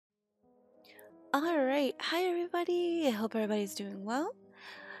Alright, hi everybody. I hope everybody's doing well.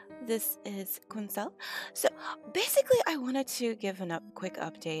 This is Quincel. So basically I wanted to give a quick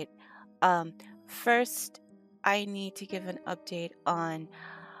update. Um, First I need to give an update on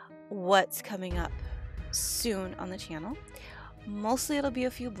what's coming up soon on the channel. Mostly it'll be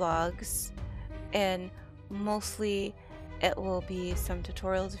a few vlogs and mostly it will be some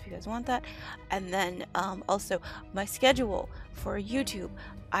tutorials if you guys want that. And then also my schedule for YouTube.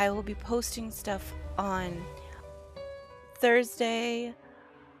 I will be posting stuff on Thursday,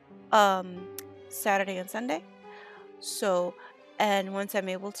 Saturday, and Sunday. So, and once I'm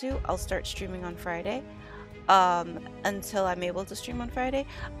able to, I'll start streaming on Friday. Until I'm able to stream on Friday,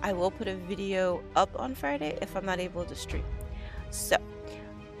 I will put a video up on Friday if I'm not able to stream. So,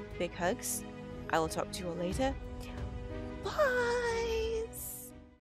 big hugs. I will talk to you all later. Bye!